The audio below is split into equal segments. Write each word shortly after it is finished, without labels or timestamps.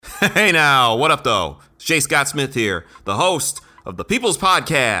Hey now, what up though? It's J. Scott Smith here, the host of the People's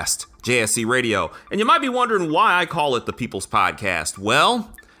Podcast, JSC Radio. And you might be wondering why I call it the People's Podcast.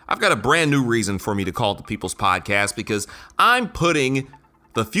 Well, I've got a brand new reason for me to call it the People's Podcast because I'm putting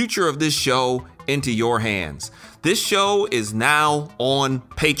the future of this show into your hands. This show is now on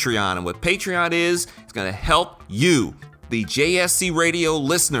Patreon, and what Patreon is, it's going to help you, the JSC Radio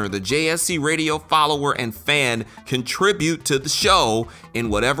listener, the JSC Radio follower and fan, contribute to the show in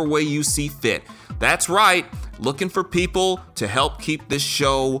whatever way you see fit. That's right, looking for people to help keep this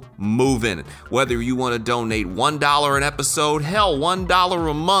show moving. Whether you want to donate $1 an episode, hell,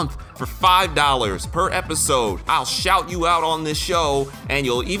 $1 a month for $5 per episode. I'll shout you out on this show, and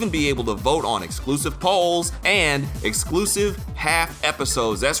you'll even be able to vote on exclusive polls and exclusive half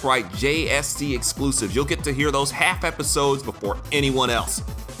episodes. That's right, JSC exclusives. You'll get to hear those half episodes before anyone else.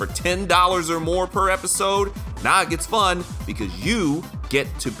 For $10 or more per episode, now it gets fun because you get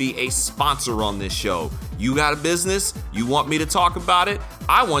to be a sponsor on this show. You got a business, you want me to talk about it,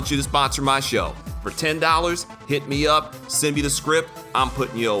 I want you to sponsor my show. For $10, hit me up, send me the script, I'm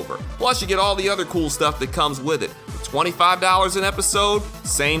putting you over. Plus, you get all the other cool stuff that comes with it. For $25 an episode,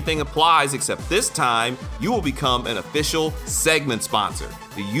 same thing applies, except this time, you will become an official segment sponsor.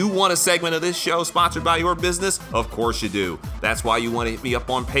 Do you want a segment of this show sponsored by your business? Of course you do. That's why you want to hit me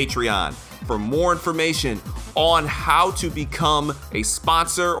up on Patreon. For more information on how to become a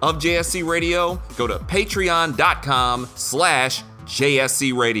sponsor of JSC Radio, go to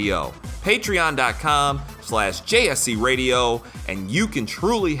patreon.com/JSC Radio. Patreon.com/JSC Radio, and you can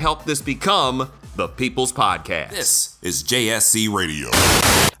truly help this become the People's Podcast. This is JSC Radio.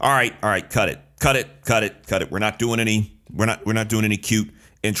 All right, cut it. We're not doing any cute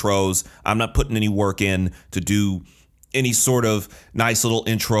intros. I'm not putting any work in to do any sort of nice little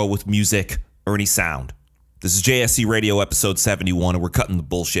intro with music or any sound. This is JSC Radio episode 71, and we're cutting the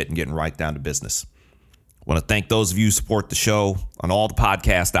bullshit and getting right down to business. I want to thank those of you who support the show on all the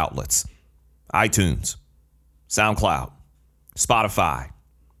podcast outlets: iTunes, SoundCloud, Spotify,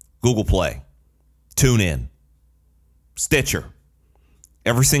 Google Play, TuneIn, Stitcher.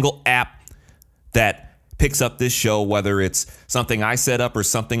 Every single app that picks up this show, whether it's something I set up or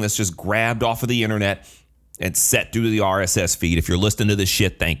something that's just grabbed off of the internet and set due to the RSS feed. If you're listening to this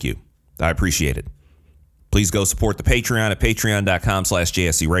shit, thank you. I appreciate it. Please go support the Patreon at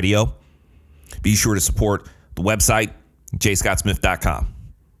patreon.com/JSC Radio. Be sure to support the website, jscottsmith.com.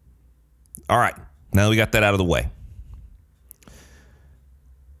 All right, now that we got that out of the way.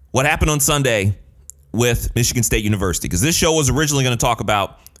 What happened on Sunday with Michigan State University? Because this show was originally going to talk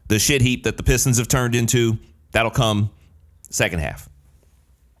about the shit heap that the Pistons have turned into. That'll come second half.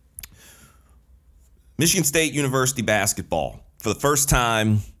 Michigan State University basketball, for the first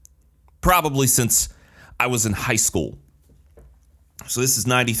time probably since I was in high school. So this is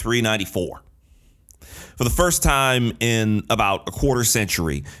 93, 94. For the first time in about a quarter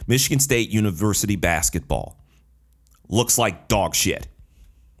century, Michigan State University basketball looks like dog shit.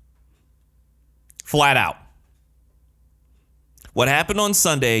 Flat out. What happened on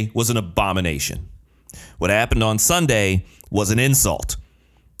Sunday was an abomination. What happened on Sunday was an insult.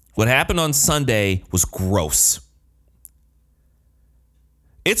 What happened on Sunday was gross.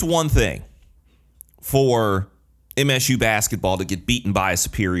 It's one thing for MSU basketball to get beaten by a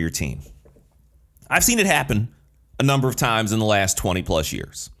superior team. I've seen it happen a number of times in the last 20 plus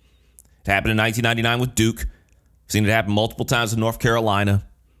years. It happened in 1999 with Duke. I've seen it happen multiple times with North Carolina.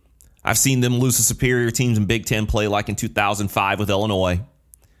 I've seen them lose to superior teams in Big Ten play, like in 2005 with Illinois.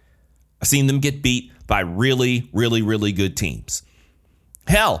 I've seen them get beat by really, really, really good teams.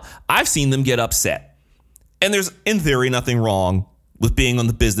 Hell, I've seen them get upset. And there's, in theory, nothing wrong with being on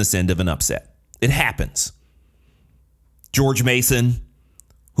the business end of an upset. It happens. George Mason,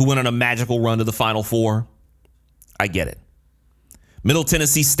 who went on a magical run to the Final Four, I get it. Middle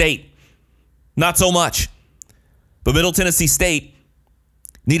Tennessee State, not so much. But Middle Tennessee State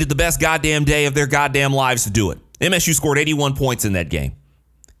needed the best goddamn day of their goddamn lives to do it. MSU scored 81 points in that game.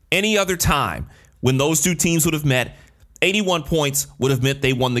 Any other time when those two teams would have met, 81 points would have meant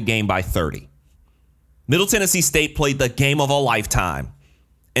they won the game by 30. Middle Tennessee State played the game of a lifetime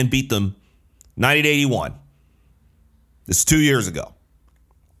and beat them 90-81. This is 2 years ago.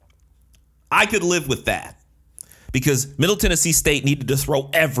 I could live with that because Middle Tennessee State needed to throw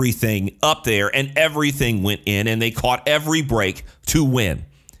everything up there and everything went in and they caught every break to win,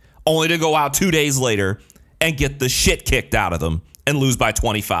 only to go out 2 days later and get the shit kicked out of them and lose by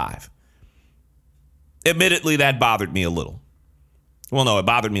 25. Admittedly, that bothered me a little. Well, no, it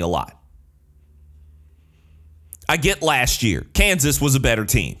bothered me a lot. I get last year, Kansas was a better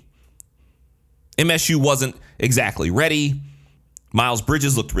team. MSU wasn't exactly ready. Miles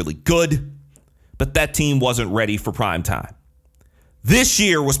Bridges looked really good, but that team wasn't ready for prime time. This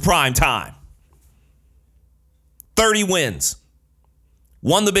year was prime time. 30 wins.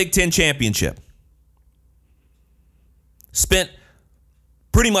 Won the Big Ten championship. Spent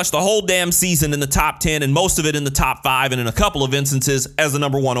pretty much the whole damn season in the top 10 and most of it in the top 5 and in a couple of instances as the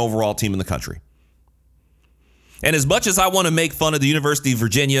number 1 overall team in the country. And as much as I want to make fun of the University of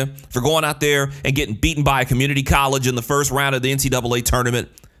Virginia for going out there and getting beaten by a community college in the first round of the NCAA tournament,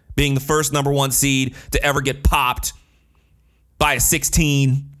 being the first number 1 seed to ever get popped by a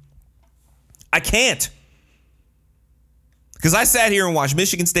 16, I can't. Because I sat here and watched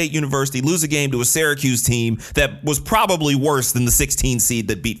Michigan State University lose a game to a Syracuse team that was probably worse than the 16 seed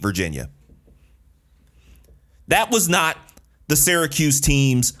that beat Virginia. That was not the Syracuse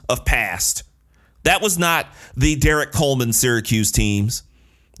teams of past. That was not the Derek Coleman Syracuse teams.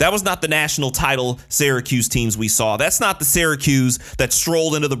 That was not the national title Syracuse teams we saw. That's not the Syracuse that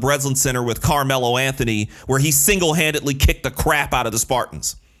strolled into the Breslin Center with Carmelo Anthony, where he single-handedly kicked the crap out of the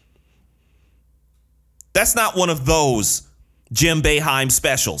Spartans. That's not one of those Jim Boeheim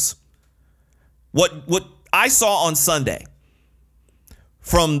specials. What I saw on Sunday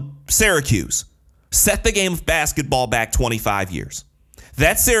from Syracuse set the game of basketball back 25 years.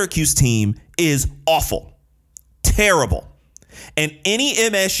 That Syracuse team is awful, terrible, and any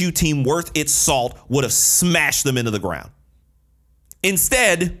MSU team worth its salt would have smashed them into the ground.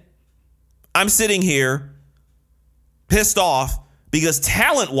 Instead, I'm sitting here pissed off because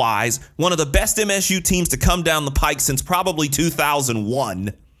talent-wise, one of the best MSU teams to come down the pike since probably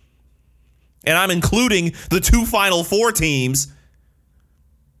 2001, and I'm including the 2 Final Four teams,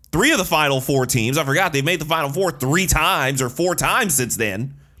 3 of the Final Four teams. I forgot they've made the Final Four 3 times or 4 times since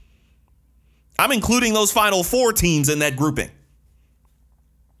then. I'm including those Final Four teams in that grouping.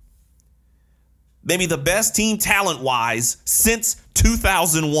 Maybe the best team talent-wise since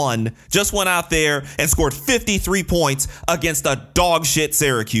 2001 just went out there and scored 53 points against a dog shit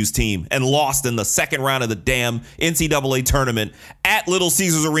Syracuse team and lost in the second round of the damn NCAA tournament at Little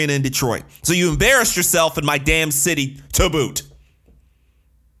Caesars Arena in Detroit. So you embarrassed yourself in my damn city to boot.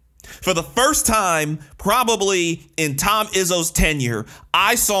 For the first time, probably in Tom Izzo's tenure,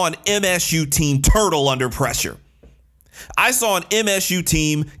 I saw an MSU team turtle under pressure. I saw an MSU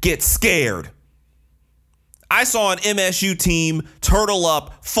team get scared. I saw an MSU team turtle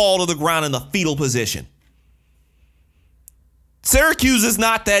up, fall to the ground in the fetal position. Syracuse is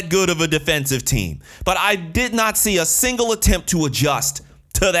not that good of a defensive team, but I did not see a single attempt to adjust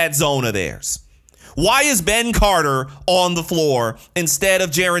to that zone of theirs. Why is Ben Carter on the floor instead of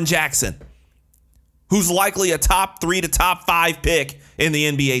Jaren Jackson, who's likely a top 3 to top 5 pick in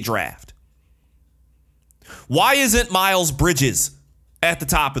the NBA draft? Why isn't Miles Bridges at the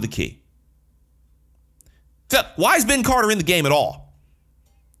top of the key? Why is Ben Carter in the game at all?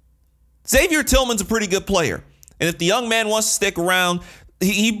 Xavier Tillman's a pretty good player. And if the young man wants to stick around,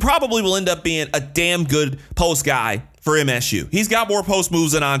 he probably will end up being a damn good post guy for MSU. He's got more post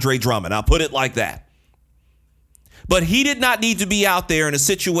moves than Andre Drummond. I'll put it like that. But he did not need to be out there in a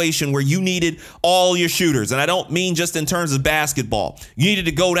situation where you needed all your shooters. And I don't mean just in terms of basketball. You needed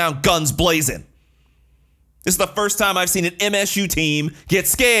to go down guns blazing. This is the first time I've seen an MSU team get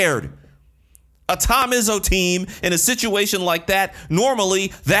scared. A Tom Izzo team in a situation like that,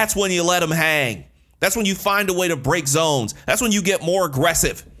 normally that's when you let them hang. That's when you find a way to break zones. That's when you get more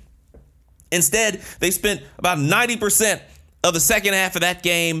aggressive. Instead, they spent about 90% of the second half of that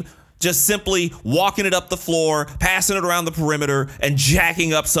game just simply walking it up the floor, passing it around the perimeter, and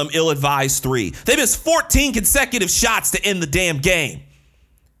jacking up some ill-advised 3. They missed 14 consecutive shots to end the damn game.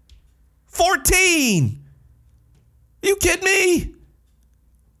 14! Are you kidding me?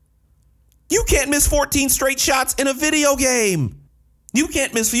 You can't miss 14 straight shots in a video game. You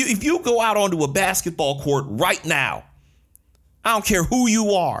can't miss. If you go out onto a basketball court right now, I don't care who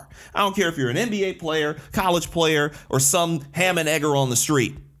you are. I don't care if you're an NBA player, college player, or some ham and egger on the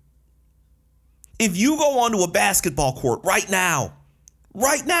street. If you go onto a basketball court right now,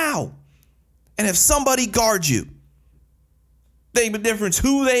 and have somebody guard you, they make a difference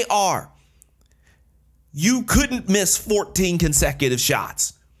who they are. You couldn't miss 14 consecutive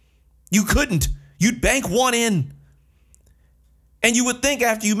shots. You couldn't. You'd bank one in. And you would think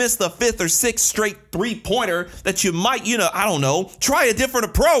after you missed the 5th or 6th straight 3-pointer that you might, try a different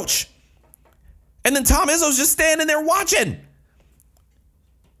approach. And then Tom Izzo's just standing there watching.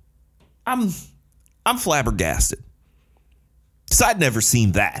 I'm flabbergasted. Because I'd never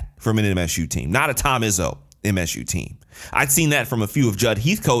seen that from an MSU team. Not a Tom Izzo MSU team. I'd seen that from a few of Judd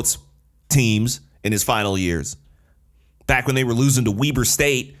Heathcote's teams in his final years. Back when they were losing to Weber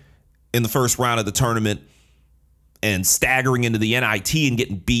State in the first round of the tournament and staggering into the NIT and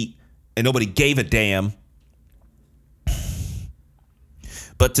getting beat, and nobody gave a damn.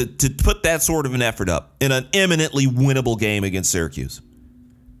 But to put that sort of an effort up in an eminently winnable game against Syracuse,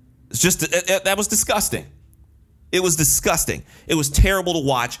 it's just that was disgusting. It was disgusting. It was terrible to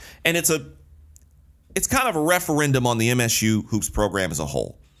watch, and it's kind of a referendum on the MSU hoops program as a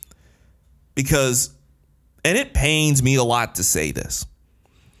whole. Because, and it pains me a lot to say this,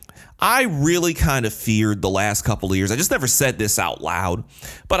 I really kind of feared the last couple of years. I just never said this out loud,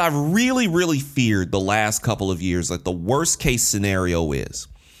 but I've really, really feared the last couple of years. Like, the worst case scenario is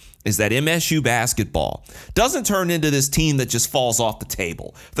that MSU basketball doesn't turn into this team that just falls off the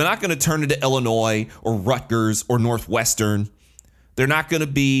table. They're not going to turn into Illinois or Rutgers or Northwestern. They're not going to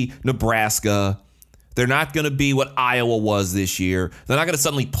be Nebraska. They're not going to be what Iowa was this year. They're not going to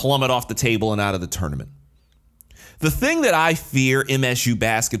suddenly plummet off the table and out of the tournament. The thing that I fear MSU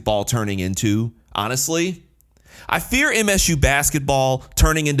basketball turning into, honestly, I fear MSU basketball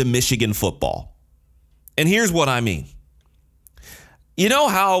turning into Michigan football. And here's what I mean. You know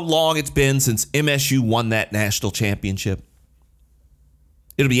how long it's been since MSU won that national championship?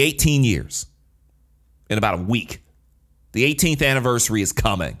 It'll be 18 years in about a week. The 18th anniversary is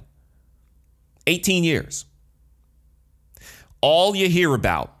coming. 18 years. All you hear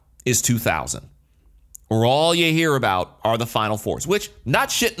about is 2000. Or all you hear about are the Final Fours, which, not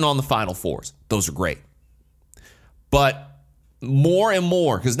shitting on the Final Fours. Those are great. But more and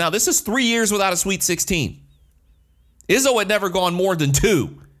more, because now this is 3 years without a Sweet 16. Izzo had never gone more than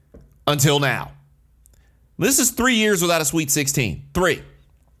 2 until now. This is 3 years without a Sweet 16. 3.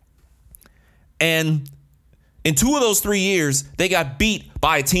 And in 2 of those 3 years, they got beat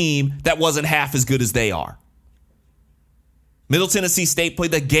by a team that wasn't half as good as they are. Middle Tennessee State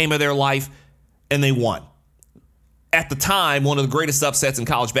played the game of their life, and they won. At the time, one of the greatest upsets in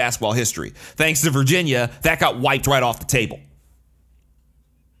college basketball history. Thanks to Virginia, that got wiped right off the table.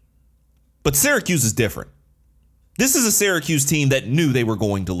 But Syracuse is different. This is a Syracuse team that knew they were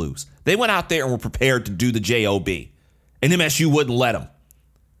going to lose. They went out there and were prepared to do the job, and MSU wouldn't let them.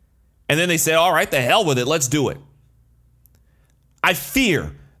 And then they said, all right, the hell with it, let's do it. I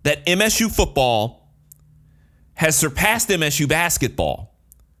fear that MSU football has surpassed MSU basketball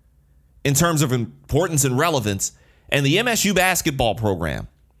in terms of importance and relevance, and the MSU basketball program,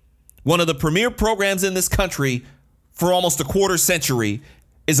 one of the premier programs in this country for almost a quarter century,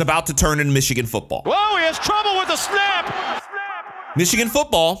 is about to turn into Michigan football. Whoa, he has trouble with the snap. Michigan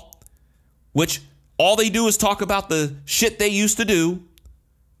football, which all they do is talk about the shit they used to do,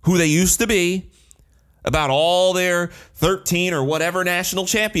 who they used to be, about all their 13 or whatever national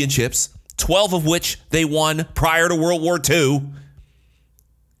championships, 12 of which they won prior to World War II.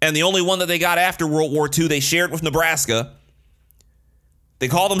 And the only one that they got after World War II, they shared with Nebraska. They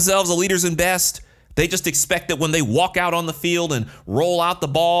call themselves the leaders in best. They just expect that when they walk out on the field and roll out the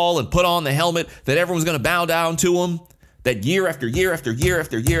ball and put on the helmet, that everyone's going to bow down to them. That year after year after year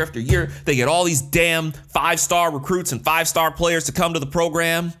after year after year, they get all these damn 5-star recruits and 5-star players to come to the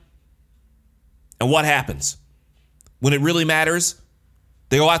program. And what happens? When it really matters,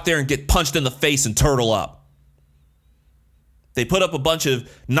 they go out there and get punched in the face and turtle up. They put up a bunch of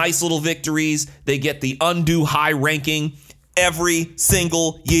nice little victories. They get the undue high ranking every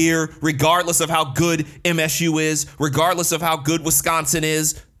single year, regardless of how good MSU is, regardless of how good Wisconsin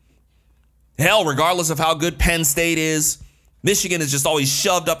is. Hell, regardless of how good Penn State is. Michigan is just always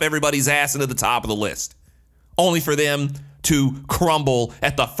shoved up everybody's ass into the top of the list, only for them to crumble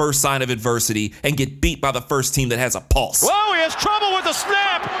at the first sign of adversity and get beat by the first team that has a pulse. Whoa, he has trouble with the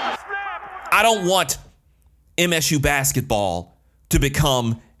snap. I don't want MSU basketball to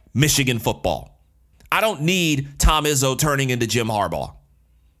become Michigan football. I don't need Tom Izzo turning into Jim Harbaugh,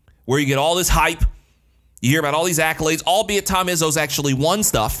 where you get all this hype, you hear about all these accolades, albeit Tom Izzo's actually won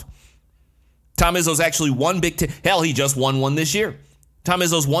stuff. Tom Izzo's actually won Big Ten. Hell, he just won one this year. Tom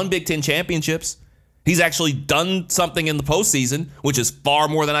Izzo's won Big Ten championships. He's actually done something in the postseason, which is far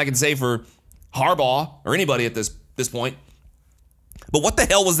more than I can say for Harbaugh or anybody at this point. But what the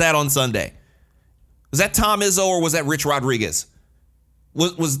hell was that on Sunday? Was that Tom Izzo or was that Rich Rodriguez?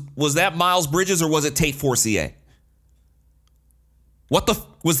 Was that Miles Bridges or was it Tate Forcier? What the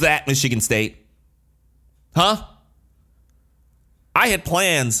was that, Michigan State? Huh? I had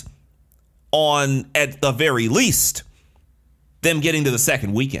plans on, at the very least, them getting to the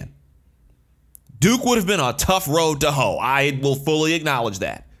second weekend. Duke would have been a tough road to hoe. I will fully acknowledge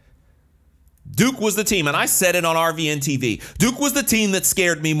that. Duke was the team, and I said it on RVN TV. Duke was the team that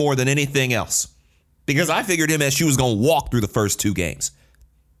scared me more than anything else because I figured MSU was going to walk through the first 2 games.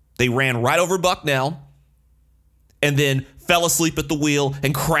 They ran right over Bucknell and then fell asleep at the wheel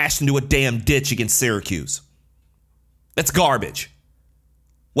and crashed into a damn ditch against Syracuse. That's garbage.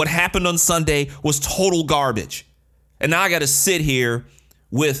 What happened on Sunday was total garbage. And now I got to sit here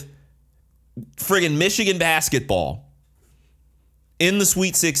with friggin' Michigan basketball in the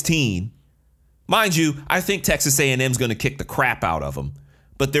Sweet 16. Mind you, I think Texas A&M's going to kick the crap out of them.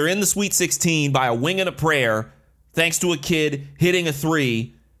 But they're in the Sweet 16 by a wing and a prayer, thanks to a kid hitting a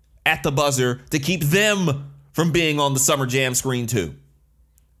three at the buzzer to keep them from being on the Summer Jam screen too.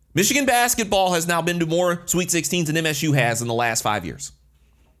 Michigan basketball has now been to more Sweet 16s than MSU has in the last 5 years.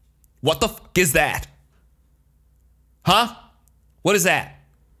 What the fuck is that? Huh? What is that?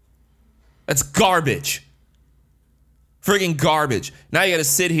 That's garbage. Friggin' garbage. Now you got to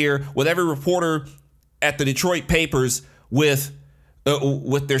sit here with every reporter at the Detroit papers with their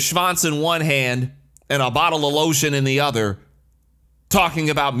schwanz in one hand and a bottle of lotion in the other, talking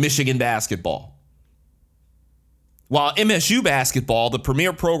about Michigan basketball. While MSU basketball, the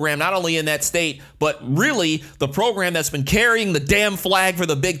premier program not only in that state, but really the program that's been carrying the damn flag for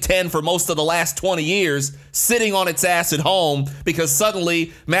the Big Ten for most of the last 20 years, sitting on its ass at home because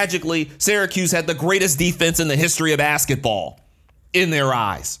suddenly, magically, Syracuse had the greatest defense in the history of basketball in their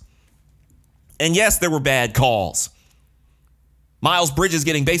eyes. And yes, there were bad calls. Miles Bridges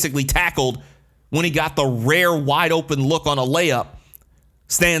getting basically tackled when he got the rare wide open look on a layup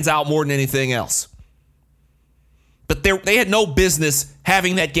stands out more than anything else. But they had no business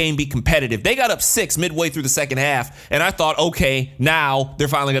having that game be competitive. They got up 6 midway through the second half, and I thought, okay, now they're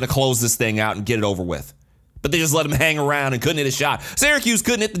finally going to close this thing out and get it over with. But they just let him hang around and couldn't hit a shot. Syracuse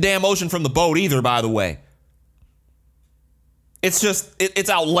couldn't hit the damn ocean from the boat either, by the way. It's just, it's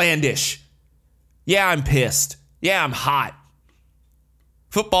outlandish. Yeah, I'm pissed. Yeah, I'm hot.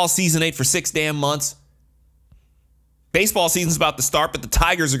 Football season ain't for 6 damn months. Baseball season's about to start, but the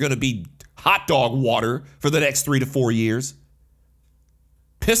Tigers are going to be hot dog water for the next 3 to 4 years.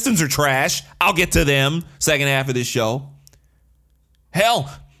 Pistons are trash. I'll get to them second half of this show.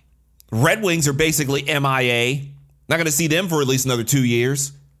 Hell, Red Wings are basically MIA. Not going to see them for at least another 2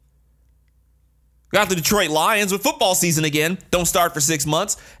 years. Got the Detroit Lions with football season again. Don't start for 6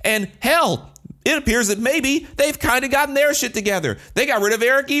 months. And hell, it appears that maybe they've kind of gotten their shit together. They got rid of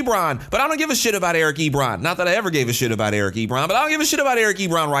Eric Ebron, but I don't give a shit about Eric Ebron. Not that I ever gave a shit about Eric Ebron, but I don't give a shit about Eric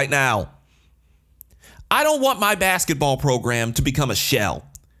Ebron right now. I don't want my basketball program to become a shell,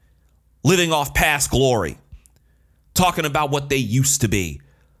 living off past glory, talking about what they used to be,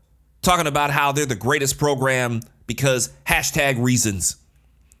 talking about how they're the greatest program because #reasons,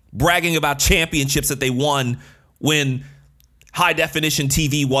 bragging about championships that they won when high definition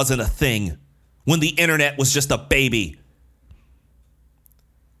TV wasn't a thing, when the internet was just a baby,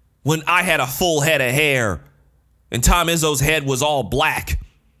 when I had a full head of hair and Tom Izzo's head was all black.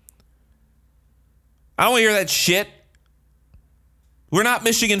 I don't want to hear that shit. We're not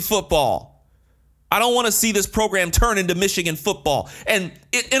Michigan football. I don't want to see this program turn into Michigan football. And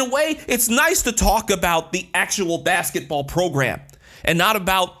in a way, it's nice to talk about the actual basketball program and not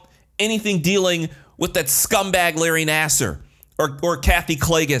about anything dealing with that scumbag Larry Nassar or Kathy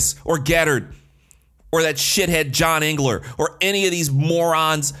Klages or Gettard or that shithead John Engler or any of these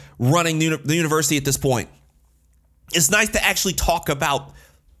morons running the university at this point. It's nice to actually talk about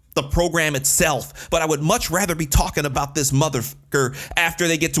the program itself, but I would much rather be talking about this motherfucker after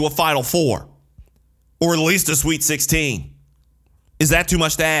they get to a Final Four, or at least a Sweet 16. Is that too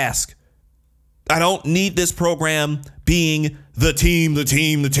much to ask? I don't need this program being the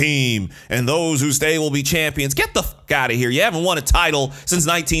team, and those who stay will be champions. Get the fuck out of here. You haven't won a title since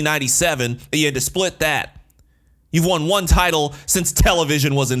 1997, and you had to split that. You've won one title since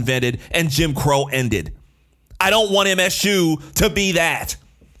television was invented and Jim Crow ended. I don't want MSU to be that.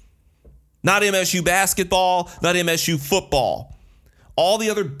 Not MSU basketball, not MSU football. All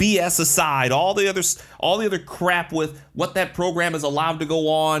the other BS aside, all the other crap with what that program is allowed to go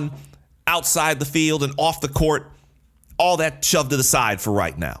on outside the field and off the court, all that shoved to the side for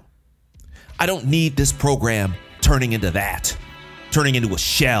right now. I don't need this program turning into that, turning into a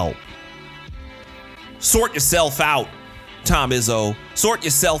shell. Sort yourself out, Tom Izzo. Sort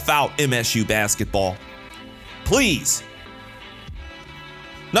yourself out, MSU basketball. Please.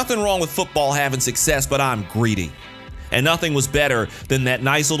 Nothing wrong with football having success, but I'm greedy. And nothing was better than that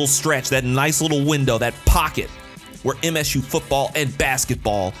nice little stretch, that nice little window, that pocket where MSU football and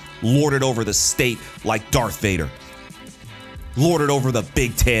basketball lorded over the state like Darth Vader. Lorded over the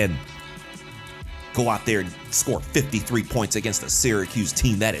Big Ten. Go out there and score 53 points against a Syracuse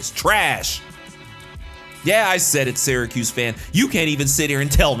team that is trash. Yeah, I said it, Syracuse fan. You can't even sit here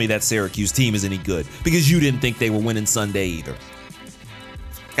and tell me that Syracuse team is any good because you didn't think they were winning Sunday either.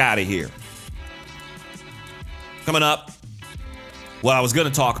 Out of here. Coming up, what I was going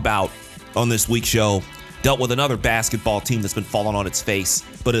to talk about on this week's show, dealt with another basketball team that's been falling on its face,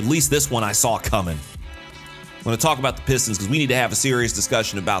 but at least this one I saw coming. I'm going to talk about the Pistons because we need to have a serious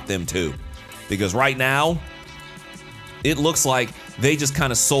discussion about them too. Because right now, it looks like they just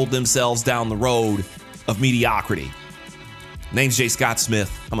kind of sold themselves down the road of mediocrity. Name's J. Scott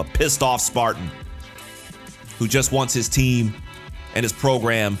Smith. I'm a pissed off Spartan who just wants his team and his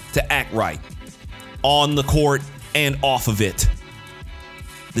program to act right on the court and off of it.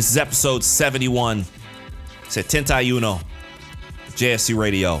 This is episode 71. 71. JSC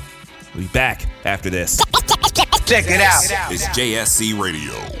Radio. We'll be back after this. Check it out. It's JSC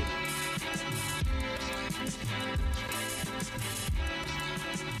Radio.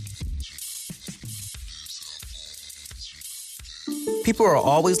 People are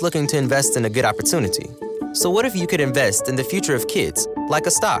always looking to invest in a good opportunity. So what if you could invest in the future of kids, like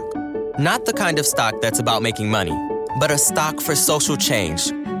a stock? Not the kind of stock that's about making money, but a stock for social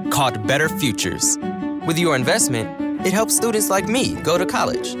change called Better Futures. With your investment, it helps students like me go to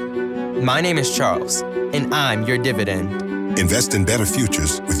college. My name is Charles, and I'm your dividend. Invest in better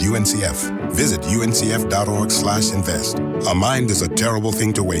futures with UNCF. Visit uncf.org/invest. A mind is a terrible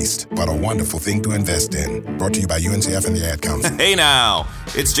thing to waste, but a wonderful thing to invest in. Brought to you by UNCF and the Ad Council. Hey now,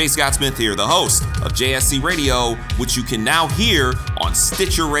 it's J. Scott Smith here, the host of JSC Radio, which you can now hear on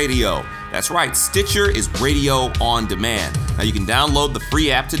Stitcher Radio. That's right, Stitcher is radio on demand. Now you can download the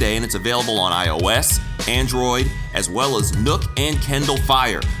free app today, and it's available on iOS, Android, as well as Nook and Kindle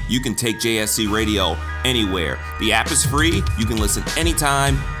Fire. You can take JSC Radio anywhere. The app is free. You can listen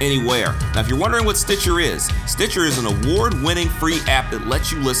anytime, anywhere. Now, if you're wondering what Stitcher is an award-winning free app that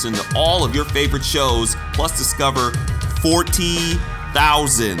lets you listen to all of your favorite shows, plus discover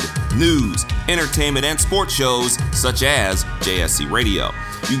 40,000 news, entertainment, and sports shows such as JSC Radio.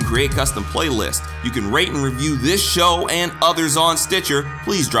 You can create custom playlists. You can rate and review this show and others on Stitcher.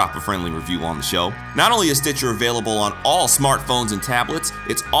 Please drop a friendly review on the show. Not only is Stitcher available on all smartphones and tablets,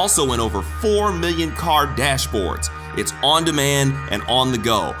 it's also in over 4 million car dashboards. It's on demand and on the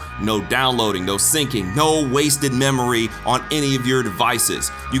go. No downloading, no syncing, no wasted memory on any of your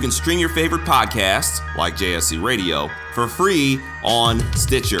devices. You can stream your favorite podcasts, like JSC Radio, for free on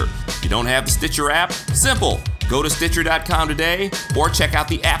Stitcher. If you don't have the Stitcher app, simple. Go to Stitcher.com today or check out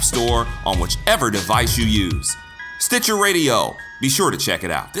the App Store on whichever device you use. Stitcher Radio. Be sure to check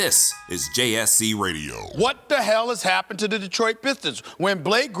it out. This is JSC Radio. What the hell has happened to the Detroit Pistons? When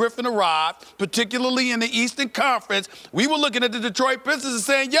Blake Griffin arrived, particularly in the Eastern Conference, we were looking at the Detroit Pistons and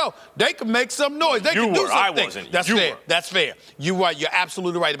saying, yo, they can make some noise. They can do something. I wasn't. That's you fair. Were. That's fair. You're right. You're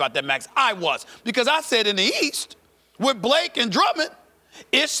absolutely right about that, Max. I was. Because I said in the East, with Blake and Drummond,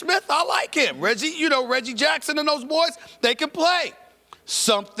 Ish Smith, I like him. Reggie Jackson and those boys, they can play.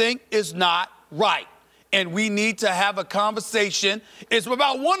 Something is not right. And we need to have a conversation. It's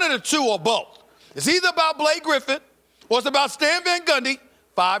about one of the two or both. It's either about Blake Griffin or it's about Stan Van Gundy,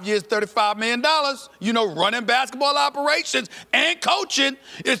 5 years, $35 million, running basketball operations and coaching.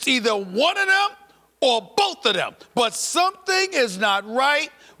 It's either one of them or both of them. But something is not right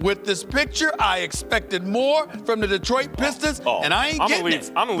with this picture. I expected more from the Detroit Pistons, and I ain't getting it.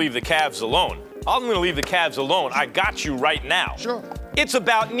 I'm going to leave the Cavs alone. I'm going to leave the Cavs alone. I got you right now. Sure. It's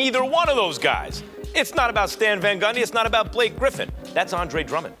about neither one of those guys. It's not about Stan Van Gundy. It's not about Blake Griffin. That's Andre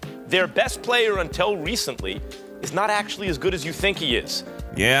Drummond. Their best player until recently is not actually as good as you think he is.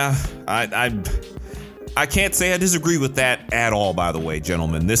 Yeah, I can't say I disagree with that at all, by the way,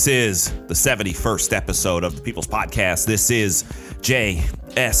 gentlemen. This is the 71st episode of the People's Podcast. This is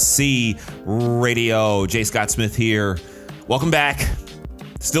JSC Radio. J. Scott Smith here. Welcome back.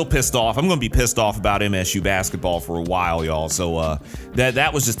 Still pissed off. I'm going to be pissed off about MSU basketball for a while, y'all. So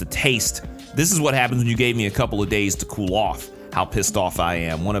that was just a taste. This is what happens when you gave me a couple of days to cool off. How pissed off I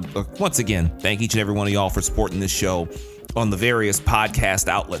am. Want to once again thank each and every one of y'all for supporting this show on the various podcast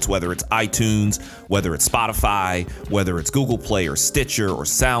outlets, whether it's iTunes, whether it's Spotify, whether it's Google Play or Stitcher or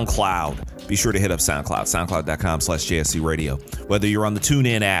SoundCloud. Be sure to hit up SoundCloud, soundcloud.com/JSC Radio. Whether you're on the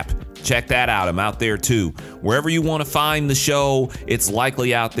TuneIn app, check that out. I'm out there too. Wherever you want to find the show, it's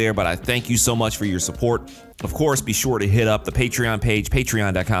likely out there, but I thank you so much for your support. Of course, be sure to hit up the Patreon page,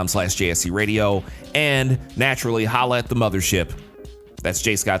 patreon.com/JSC Radio, and naturally, holla at the mothership. That's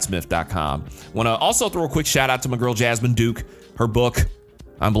jscottsmith.com. Want to also throw a quick shout out to my girl Jasmine Duke. Her book,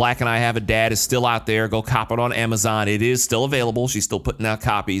 I'm Black and I Have a Dad, is still out there. Go cop it on Amazon. It is still available. She's still putting out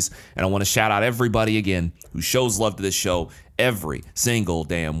copies. And I want to shout out everybody again who shows love to this show every single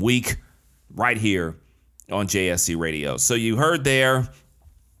damn week right here on JSC Radio. So you heard there,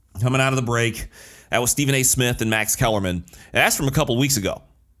 coming out of the break, that was Stephen A. Smith and Max Kellerman. And that's from a couple weeks ago,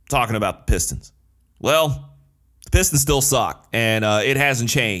 talking about the Pistons. Well, the Pistons still suck, and it hasn't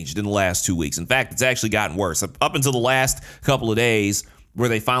changed in the last 2 weeks. In fact, it's actually gotten worse. Up until the last couple of days where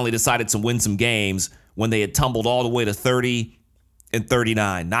they finally decided to win some games when they had tumbled all the way to 30 and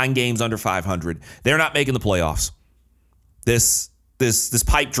 39, 9 games under 500. They're not making the playoffs. This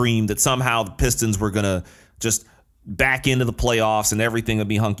pipe dream that somehow the Pistons were going to just back into the playoffs and everything would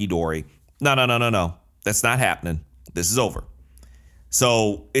be hunky-dory. No. That's not happening. This is over.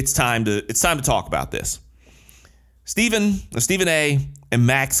 So it's time to talk about this. Stephen A. and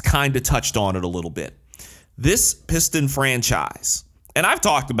Max kind of touched on it a little bit. This Piston franchise, and I've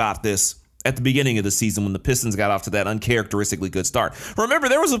talked about this at the beginning of the season when the Pistons got off to that uncharacteristically good start. Remember,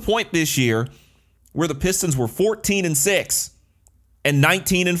 there was a point this year where the Pistons were 14-6 and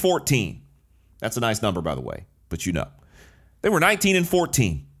 19-14. That's a nice number, by the way, but you know. They were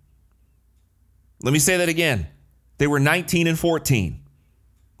 19-14. Let me say that again. They were 19-14.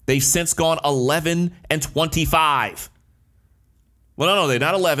 They've since gone 11-25. Well, no, they're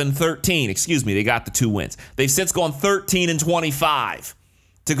not 11, 13. Excuse me, they got the 2 wins. They've since gone 13-25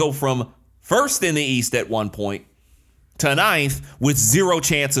 to go from first in the East at one point to ninth with zero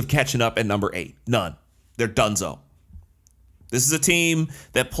chance of catching up at number 8. None. They're donezo. This is a team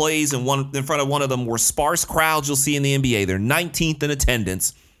that plays in front of one of the more sparse crowds you'll see in the NBA. They're 19th in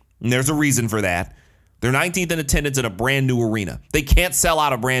attendance, and there's a reason for that. They're 19th in attendance in a brand new arena. They can't sell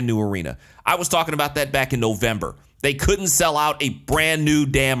out a brand new arena. I was talking about that back in November. They couldn't sell out a brand new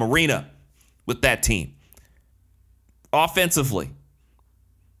damn arena with that team. Offensively,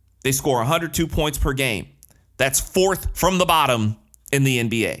 they score 102 points per game. That's 4th from the bottom in the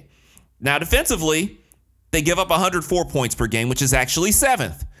NBA. Now, defensively, they give up 104 points per game, which is actually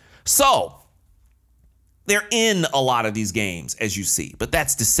 7th. So, they're in a lot of these games, as you see, but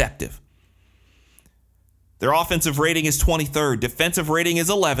that's deceptive. Their offensive rating is 23rd. Defensive rating is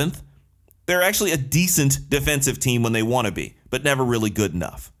 11th. They're actually a decent defensive team when they want to be, but never really good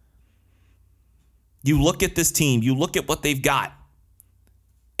enough. You look at this team, you look at what they've got,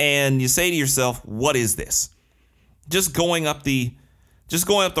 and you say to yourself, what is this? Just going up the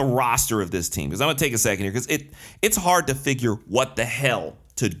roster of this team, because I'm going to take a second here, because it's hard to figure what the hell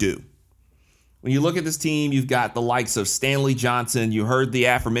to do. When you look at this team, you've got the likes of Stanley Johnson. You heard the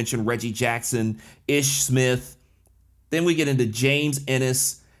aforementioned Reggie Jackson, Ish Smith. Then we get into James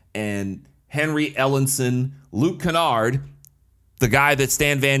Ennis and Henry Ellenson, Luke Kennard, the guy that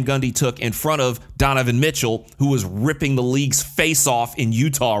Stan Van Gundy took in front of Donovan Mitchell, who is ripping the league's face off in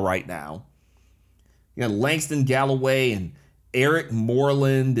Utah right now. You got Langston Galloway and Eric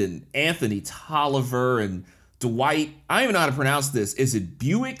Moreland and Anthony Tolliver and Dwight. I don't even know how to pronounce this. Is it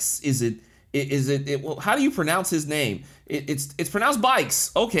Buicks? Well, how do you pronounce his name? It's pronounced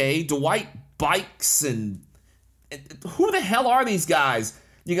Bikes. Okay, Dwight Bikes, and who the hell are these guys?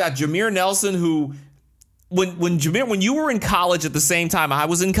 You got Jameer Nelson, who when you were in college at the same time I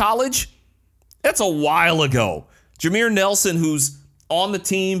was in college, that's a while ago. Jameer Nelson, who's on the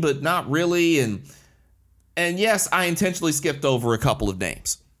team but not really, and yes, I intentionally skipped over a couple of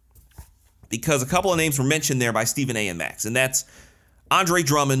names because a couple of names were mentioned there by Stephen A. and Max, and that's Andre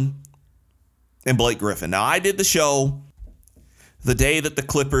Drummond and Blake Griffin. Now, I did the show the day that the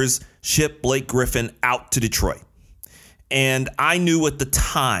Clippers shipped Blake Griffin out to Detroit. And I knew at the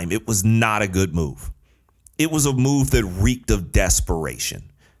time it was not a good move. It was a move that reeked of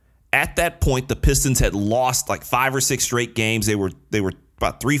desperation. At that point, the Pistons had lost like 5 or 6 straight games. They were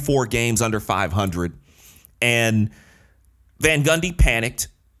about 3-4 games under 500. And Van Gundy panicked,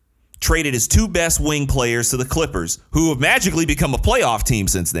 traded his 2 best wing players to the Clippers, who have magically become a playoff team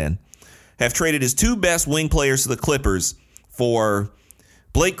since then. Have traded his 2 best wing players to the Clippers for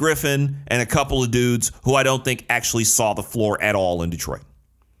Blake Griffin and a couple of dudes who I don't think actually saw the floor at all in Detroit.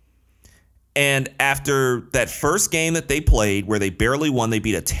 And after that first game that they played, where they barely won, they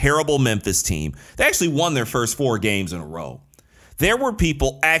beat a terrible Memphis team. They actually won their first 4 games in a row. There were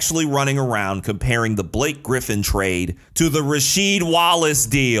people actually running around comparing the Blake Griffin trade to the Rasheed Wallace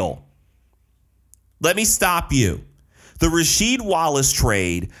deal. Let me stop you. The Rasheed Wallace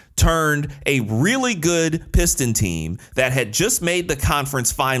trade turned a really good Piston team that had just made the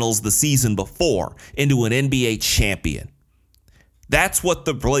conference finals the season before into an NBA champion. That's what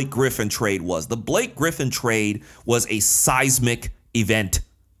the Blake Griffin trade was. The Blake Griffin trade was a seismic event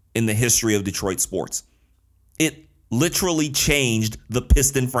in the history of Detroit sports. It literally changed the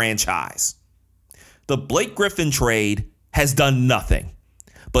Piston franchise. The Blake Griffin trade has done nothing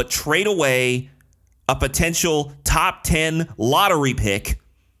but trade away a potential top 10 lottery pick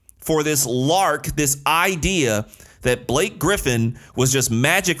for this lark, this idea that Blake Griffin was just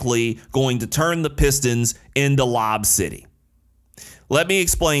magically going to turn the Pistons into Lob City. Let me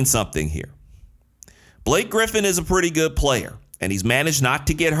explain something here. Blake Griffin is a pretty good player, and he's managed not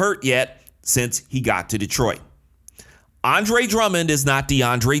to get hurt yet since he got to Detroit. Andre Drummond is not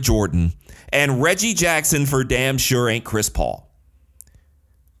DeAndre Jordan, and Reggie Jackson for damn sure ain't Chris Paul.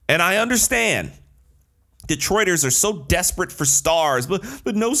 And I understand Detroiters are so desperate for stars,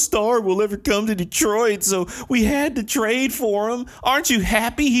 but no star will ever come to Detroit, so we had to trade for him. Aren't you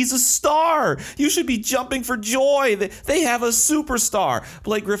happy? He's a star. You should be jumping for joy. They have a superstar.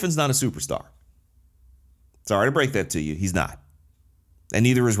 Blake Griffin's not a superstar. Sorry to break that to you. He's not. And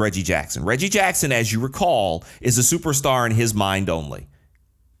neither is Reggie Jackson. Reggie Jackson, as you recall, is a superstar in his mind only.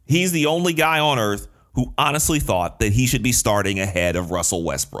 He's the only guy on earth who honestly thought that he should be starting ahead of Russell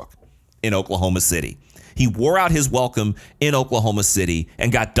Westbrook in Oklahoma City. He wore out his welcome in Oklahoma City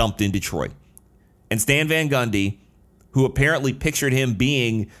and got dumped in Detroit. And Stan Van Gundy, who apparently pictured him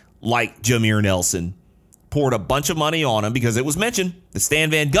being like Jameer Nelson, poured a bunch of money on him because it was mentioned that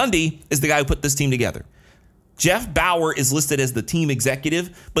Stan Van Gundy is the guy who put this team together. Jeff Bauer is listed as the team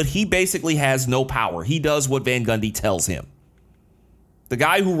executive, but he basically has no power. He does what Van Gundy tells him. The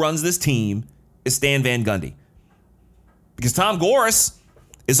guy who runs this team is Stan Van Gundy. Because Tom Gores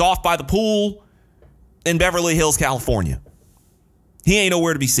is off by the pool in Beverly Hills, California. He ain't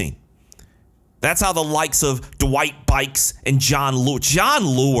nowhere to be seen. That's how the likes of Dwight Bikes and John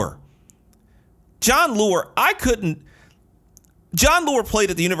Lure. John Lure played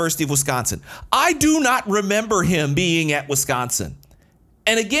at the University of Wisconsin. I do not remember him being at Wisconsin.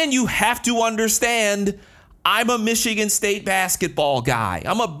 And again, you have to understand, I'm a Michigan State basketball guy.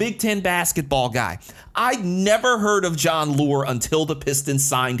 I'm a Big Ten basketball guy. I'd never heard of John Lure until the Pistons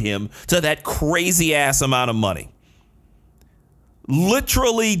signed him to that crazy ass amount of money.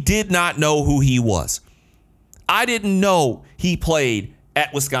 Literally did not know who he was. I didn't know he played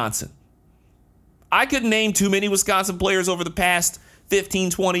at Wisconsin. I couldn't name too many Wisconsin players over the past 15,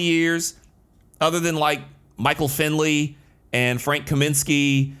 20 years, other than like Michael Finley and Frank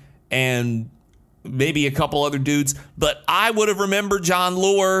Kaminsky and maybe a couple other dudes. But I would have remembered John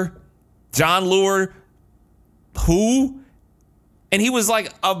Lure. John Lure, who? And he was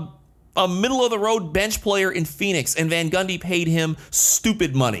like a middle-of-the-road bench player in Phoenix, and Van Gundy paid him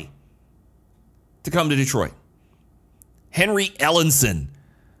stupid money to come to Detroit. Henry Ellenson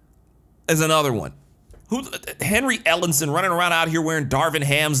is another one. Henry Ellenson running around out here wearing Darvin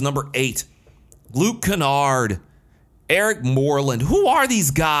Ham's number 8. Luke Kennard, Eric Moreland. Who are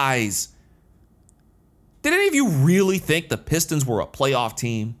these guys? Did any of you really think the Pistons were a playoff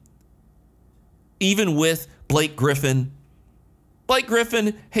team? Even with Blake Griffin? Blake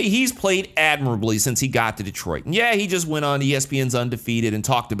Griffin, hey, he's played admirably since he got to Detroit. And yeah, he just went on ESPN's Undefeated and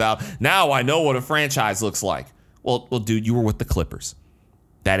talked about, now I know what a franchise looks like. Well, dude, you were with the Clippers.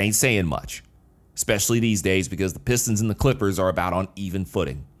 That ain't saying much, especially these days because the Pistons and the Clippers are about on even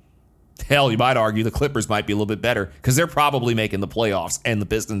footing. Hell, you might argue the Clippers might be a little bit better because they're probably making the playoffs and the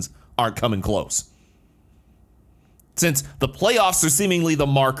Pistons aren't coming close. Since the playoffs are seemingly the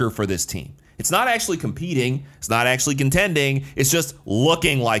marker for this team. It's not actually competing. It's not actually contending. It's just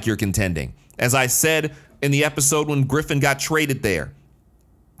looking like you're contending. As I said in the episode when Griffin got traded there,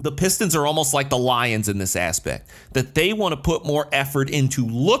 the Pistons are almost like the Lions in this aspect, that they want to put more effort into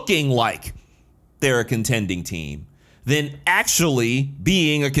looking like they're a contending team than actually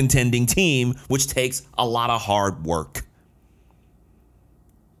being a contending team, which takes a lot of hard work.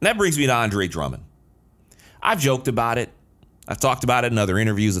 And that brings me to Andre Drummond. I've joked about it. I've talked about it in other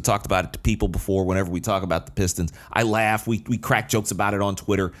interviews. I've talked about it to people before whenever we talk about the Pistons. I laugh. We crack jokes about it on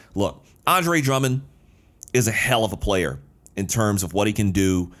Twitter. Look, Andre Drummond is a hell of a player in terms of what he can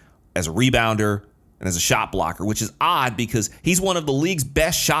do as a rebounder and as a shot blocker, which is odd because he's one of the league's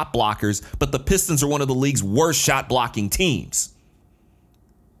best shot blockers, but the Pistons are one of the league's worst shot blocking teams.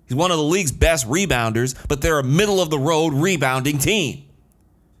 He's one of the league's best rebounders, but they're a middle-of-the-road rebounding team.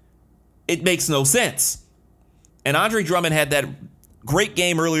 It makes no sense. And Andre Drummond had that great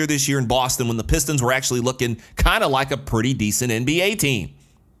game earlier this year in Boston when the Pistons were actually looking kind of like a pretty decent NBA team.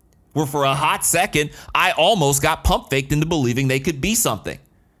 Where for a hot second, I almost got pump faked into believing they could be something.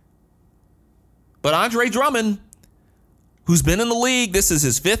 But Andre Drummond, who's been in the league, this is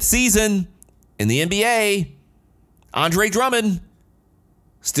his 5th season in the NBA, Andre Drummond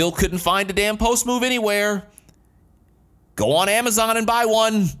still couldn't find a damn post move anywhere. Go on Amazon and buy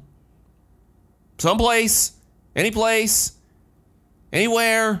one. Someplace. Any place,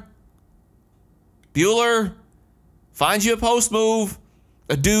 anywhere. Bueller, find you a post move.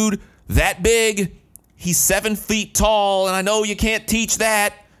 A dude that big, he's 7 feet tall, and I know you can't teach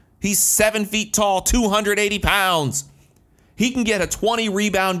that. He's 7 feet tall, 280 pounds. He can get a 20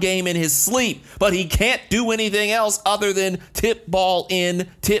 rebound game in his sleep, but he can't do anything else other than tip ball in,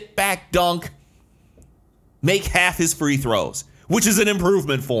 tip back dunk, make half his free throws, which is an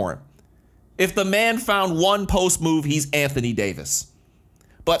improvement for him. If the man found one post move, he's Anthony Davis.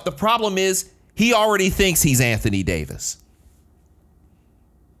 But the problem is, he already thinks he's Anthony Davis.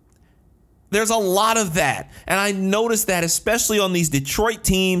 There's a lot of that. And I noticed that especially on these Detroit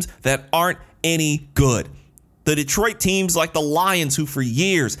teams that aren't any good. The Detroit teams like the Lions, who for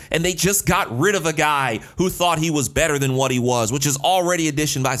years, and they just got rid of a guy who thought he was better than what he was, which is already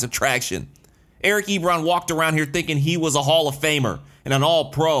addition by subtraction. Eric Ebron walked around here thinking he was a Hall of Famer and an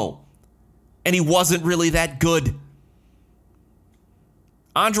All-Pro. And he wasn't really that good.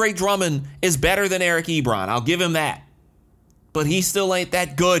 Andre Drummond is better than Eric Ebron. I'll give him that. But he still ain't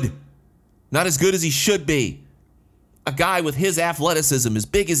that good. Not as good as he should be. A guy with his athleticism, as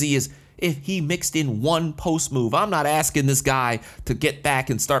big as he is, if he mixed in one post move, I'm not asking this guy to get back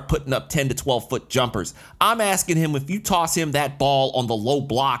and start putting up 10 to 12-foot jumpers. I'm asking him, if you toss him that ball on the low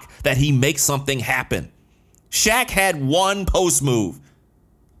block, that he makes something happen. Shaq had one post move,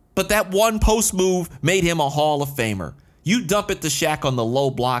 but that one post move made him a Hall of Famer. You dump it to Shaq on the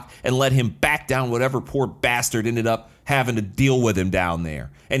low block and let him back down whatever poor bastard ended up having to deal with him down there.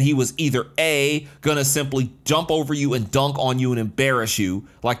 And he was either A, gonna simply jump over you and dunk on you and embarrass you,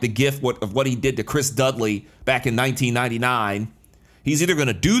 like the gif of what he did to Chris Dudley back in 1999. He's either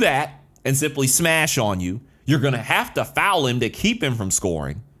gonna do that and simply smash on you. You're gonna have to foul him to keep him from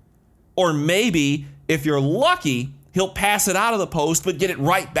scoring. Or maybe, if you're lucky, he'll pass it out of the post but get it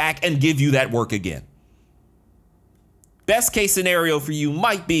right back and give you that work again. Best case scenario for you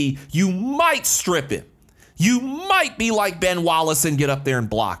might be you might strip him. You might be like Ben Wallace and get up there and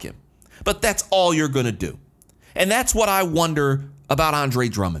block him. But that's all you're going to do. And that's what I wonder about Andre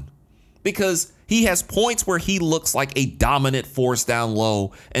Drummond. Because he has points where he looks like a dominant force down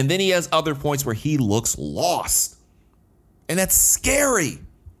low. And then he has other points where he looks lost. And that's scary.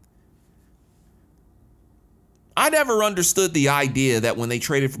 I never understood the idea that when they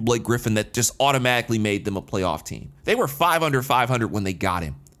traded for Blake Griffin, that just automatically made them a playoff team. They were 500 when they got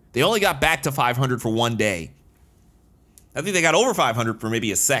him. They only got back to 500 for one day. I think they got over 500 for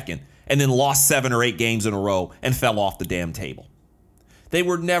maybe a second, and then lost 7 or 8 games in a row and fell off the damn table. They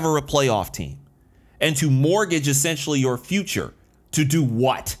were never a playoff team. And to mortgage essentially your future, to do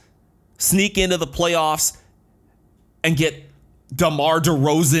what? Sneak into the playoffs and get DeMar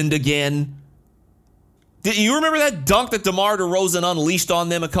DeRozan again? Do you remember that dunk that DeMar DeRozan unleashed on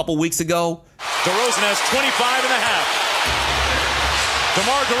them a couple weeks ago? DeRozan has 25 and a half.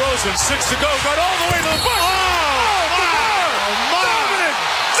 DeMar DeRozan, 6 to go, got all the way to the bucket. Oh, DeMar! Dominant!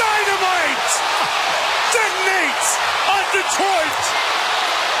 Dynamite! Detonates on Detroit!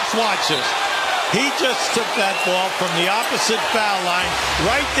 Watch this. He just took that ball from the opposite foul line,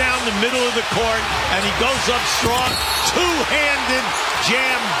 right down the middle of the court, and he goes up strong, two-handed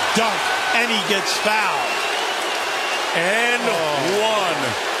jam dunk, and he gets fouled. And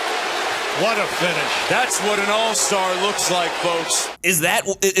one. What a finish. That's what an all-star looks like, folks. Is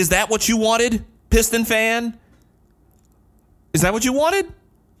that what you wanted, Piston fan? Is that what you wanted?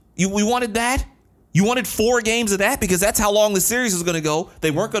 We wanted that? You wanted 4 games of that? Because that's how long the series was going to go.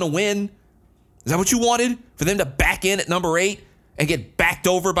 They weren't going to win. Is that what you wanted? For them to back in at number 8 and get backed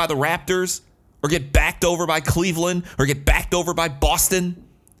over by the Raptors? Or get backed over by Cleveland? Or get backed over by Boston?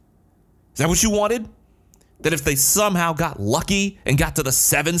 Is that what you wanted? That if they somehow got lucky and got to the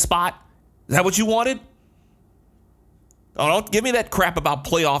 7 spot? Is that what you wanted? Oh, don't give me that crap about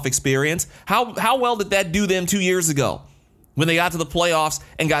playoff experience. How well did that do them 2 years ago? When they got to the playoffs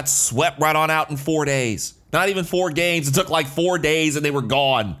and got swept right on out in 4 days. Not even 4 games. It took like 4 days and they were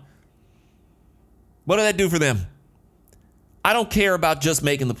gone. What did that do for them? I don't care about just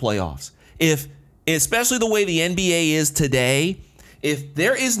making the playoffs. Especially the way the NBA is today, if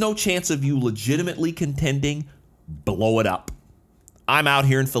there is no chance of you legitimately contending, blow it up. I'm out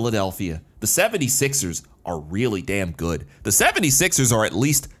here in Philadelphia. The 76ers are really damn good. The 76ers are at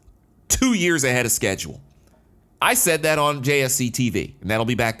least 2 years ahead of schedule. I said that on JSC TV, and that'll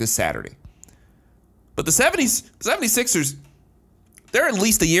be back this Saturday. But the 76ers, they're at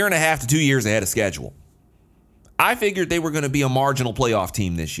least 1.5 to 2 years ahead of schedule. I figured they were going to be a marginal playoff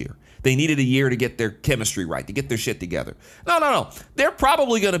team this year. They needed a year to get their chemistry right, to get their shit together. No. They're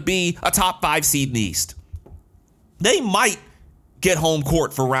probably going to be a top 5 seed in the East. They might get home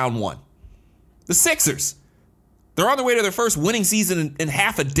court for round 1. The Sixers, they're on their way to their first winning season in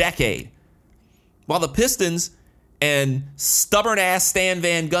half a decade. While the Pistons and stubborn-ass Stan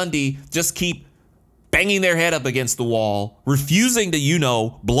Van Gundy just keep banging their head up against the wall, refusing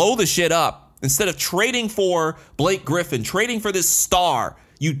to, blow the shit up, instead of trading for Blake Griffin, trading for this star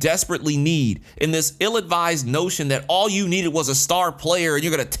you desperately need, in this ill-advised notion that all you needed was a star player and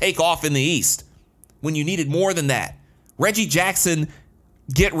you're going to take off in the East. when you needed more than that. Reggie Jackson,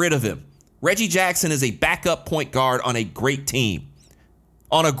 get rid of him. Reggie Jackson is a backup point guard on a great team.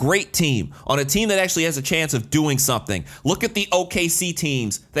 On a great team. On a team that actually has a chance of doing something. Look at the OKC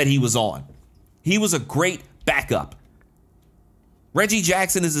teams that he was on. He was a great backup. Reggie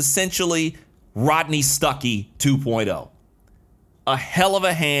Jackson is essentially Rodney Stuckey 2.0. A hell of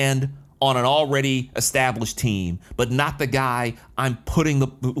a hand on an already established team, but not the guy who I'm putting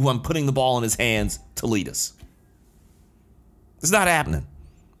the ball in his hands to lead us. It's not happening.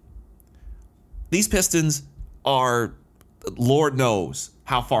 These Pistons are, Lord knows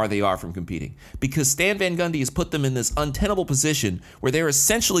how far they are from competing, because Stan Van Gundy has put them in this untenable position where they're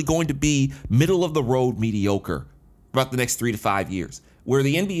essentially going to be middle of the road mediocre about the next 3 to 5 years, where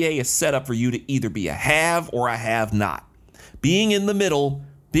the NBA is set up for you to either be a have or a have not. Being in the middle,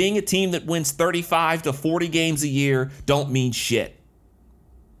 being a team that wins 35 to 40 games a year don't mean shit.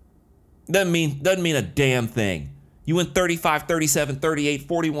 Doesn't mean a damn thing. You win 35, 37, 38,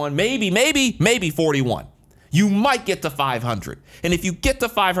 41, maybe 41. You might get to 500. And if you get to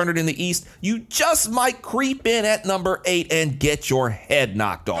 500 in the East, you just might creep in at number 8 and get your head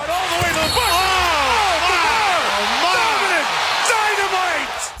knocked off. All the way to the bush.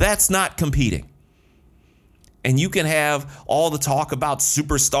 Dynamite! That's not competing. And you can have all the talk about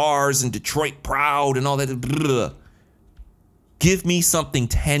superstars and Detroit proud and all that. Blah. Give me something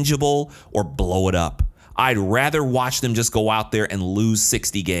tangible or blow it up. I'd rather watch them just go out there and lose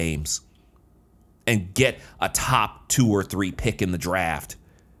 60 games and get a top 2 or 3 pick in the draft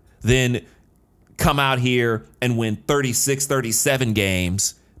than come out here and win 36, 37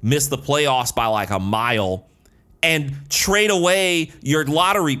 games, miss the playoffs by like a mile, and trade away your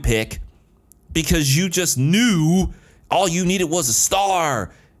lottery pick because you just knew all you needed was a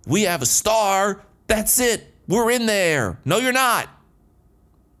star. We have a star. That's it. We're in there. No, you're not.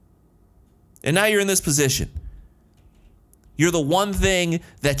 And now you're in this position. You're the one thing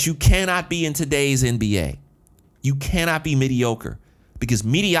that you cannot be in today's NBA. You cannot be mediocre because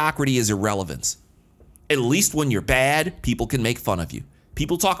mediocrity is irrelevance. At least when you're bad, people can make fun of you.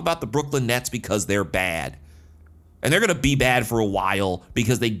 People talk about the Brooklyn Nets because they're bad. And they're going to be bad for a while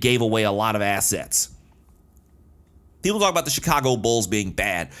because they gave away a lot of assets. People talk about the Chicago Bulls being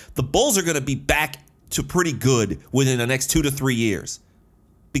bad. The Bulls are going to be back to pretty good within the next 2 to 3 years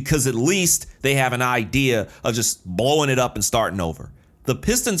because at least they have an idea of just blowing it up and starting over. The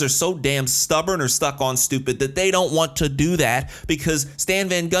Pistons are so damn stubborn or stuck on stupid that they don't want to do that because Stan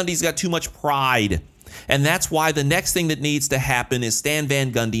Van Gundy's got too much pride. And that's why the next thing that needs to happen is Stan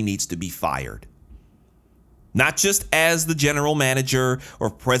Van Gundy needs to be fired. Not just as the general manager or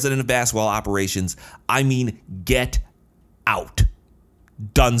president of basketball operations. I mean, get out.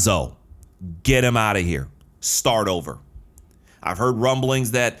 Dunzo. Get him out of here. Start over. I've heard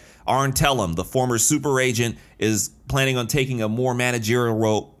rumblings that Arn Tellem, the former super agent, is planning on taking a more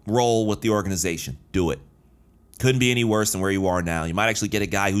managerial role with the organization. Do it. Couldn't be any worse than where you are now. You might actually get a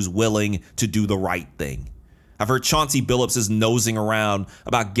guy who's willing to do the right thing. I've heard Chauncey Billups is nosing around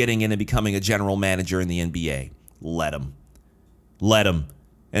about getting in and becoming a general manager in the NBA. Let him. Let him.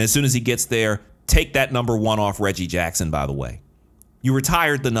 And as soon as he gets there, take that number 1 off Reggie Jackson, by the way. You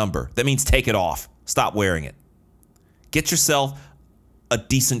retired the number. That means take it off. Stop wearing it. Get yourself a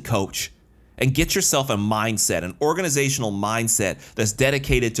decent coach and get yourself a mindset, an organizational mindset that's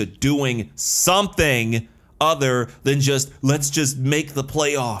dedicated to doing something other than just, let's just make the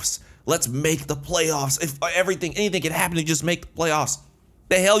playoffs. Let's make the playoffs. If anything can happen to just make the playoffs.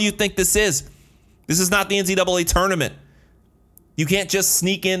 The hell you think this is? This is not the NCAA tournament. You can't just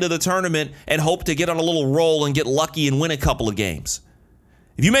sneak into the tournament and hope to get on a little roll and get lucky and win a couple of games.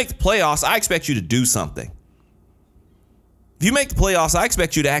 If you make the playoffs, I expect you to do something. If you make the playoffs, I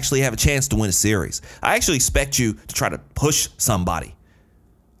expect you to actually have a chance to win a series. I actually expect you to try to push somebody.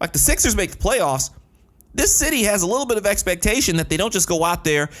 Like the Sixers make the playoffs, this city has a little bit of expectation that they don't just go out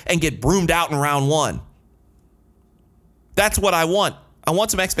there and get broomed out in round 1. That's what I want. I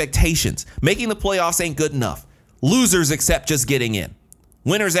want some expectations. Making the playoffs ain't good enough. Losers accept just getting in.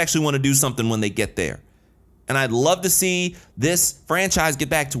 Winners actually want to do something when they get there. And I'd love to see this franchise get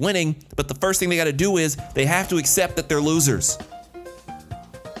back to winning, but the first thing they got to do is they have to accept that they're losers.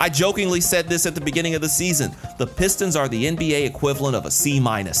 I jokingly said this at the beginning of the season. The Pistons are the NBA equivalent of a C-.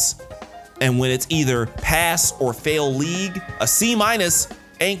 And when it's either pass or fail league, a C-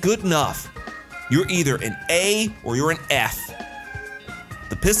 ain't good enough. You're either an A or you're an F.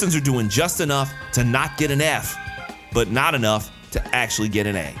 The Pistons are doing just enough to not get an F, but not enough to actually get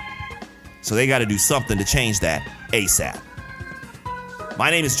an A. So they got to do something to change that ASAP.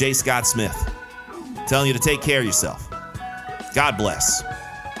 My name is J. Scott Smith, telling you to take care of yourself. God bless.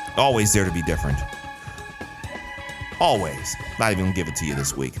 Always dare to be different. always, not even gonna give it to you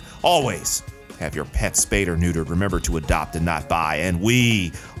this week, always have your pet spayed or neutered. Remember to adopt and not buy. And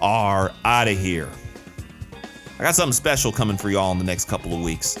we are out of here. I got something special coming for y'all in the next couple of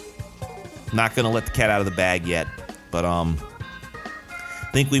weeks. Not gonna let the cat out of the bag yet, but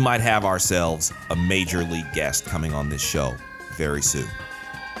think we might have ourselves a major league guest coming on this show very soon.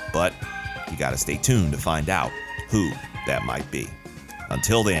 But you gotta stay tuned to find out who that might be.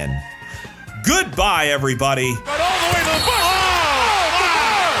 Until then, goodbye, everybody. Got all the way to the bush.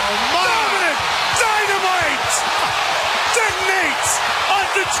 Dominant dynamite detonates on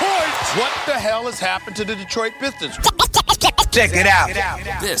Detroit. What the hell has happened to the Detroit Pistons? Check it out.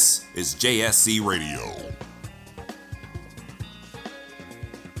 This is JSC Radio.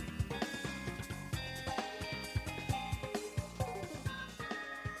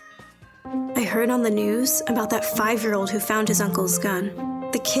 I heard on the news about that 5-year-old who found his uncle's gun.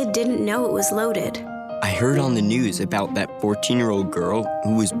 The kid didn't know it was loaded. I heard on the news about that 14-year-old girl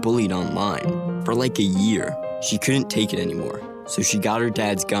who was bullied online for like a year. She couldn't take it anymore, so she got her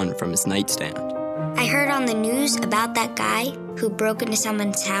dad's gun from his nightstand. I heard on the news about that guy who broke into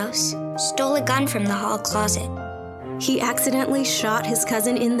someone's house, stole a gun from the hall closet. He accidentally shot his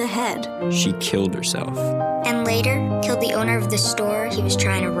cousin in the head. She killed herself. And later, killed the owner of the store he was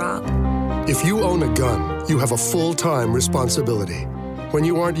trying to rob. If you own a gun, you have a full-time responsibility. When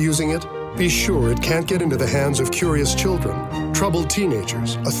you aren't using it, be sure it can't get into the hands of curious children, troubled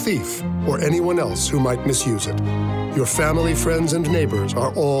teenagers, a thief, or anyone else who might misuse it. Your family, friends, and neighbors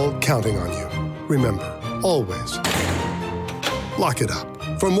are all counting on you. Remember, always, lock it up.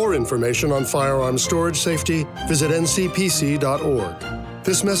 For more information on firearms storage safety, visit ncpc.org.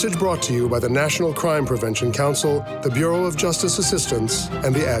 This message brought to you by the National Crime Prevention Council, the Bureau of Justice Assistance,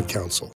 and the Ad Council.